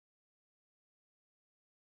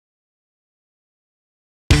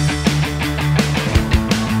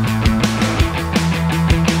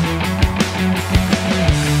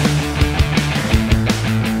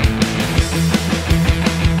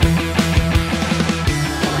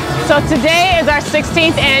So today is our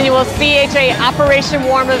 16th annual CHA Operation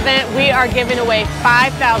Warm event. We are giving away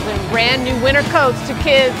 5,000 brand new winter coats to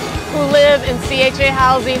kids who live in CHA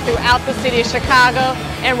housing throughout the city of Chicago.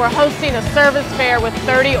 And we're hosting a service fair with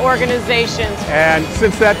 30 organizations. And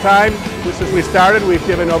since that time, since we started, we've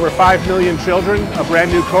given over 5 million children a brand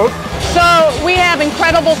new coat. So we have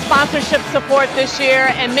incredible sponsorship support this year,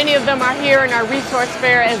 and many of them are here in our resource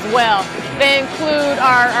fair as well. They include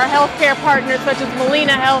our healthcare partners such as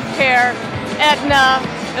Molina Healthcare, Aetna,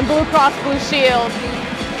 and Blue Cross Blue Shield,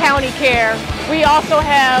 County Care. We also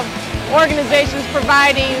have organizations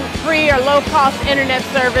providing free or low-cost internet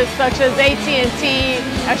service such as AT&T,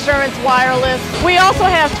 Assurance Wireless. We also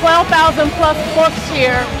have 12,000 plus books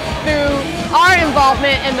here through our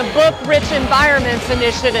involvement in the Book Rich Environments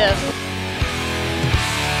initiative.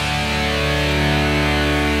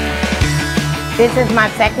 This is my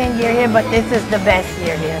second year here, but this is the best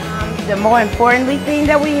year here. The more importantly thing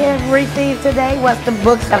that we have received today was the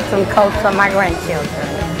books of some coats for my grandchildren.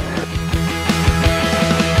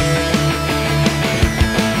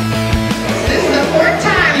 This is the fourth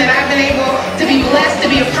time that I've been able to be blessed to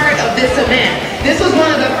be a part of this event. This was one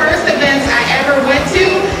of the first events I ever went to,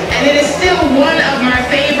 and it is still one of my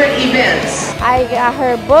favorite events. I got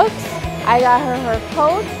her books, I got her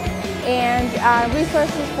coats, and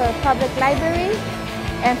resources for public library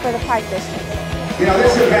and for the park district. You know,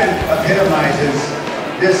 this event epitomizes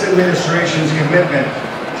this administration's commitment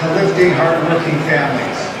to lifting hard-working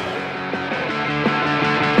families.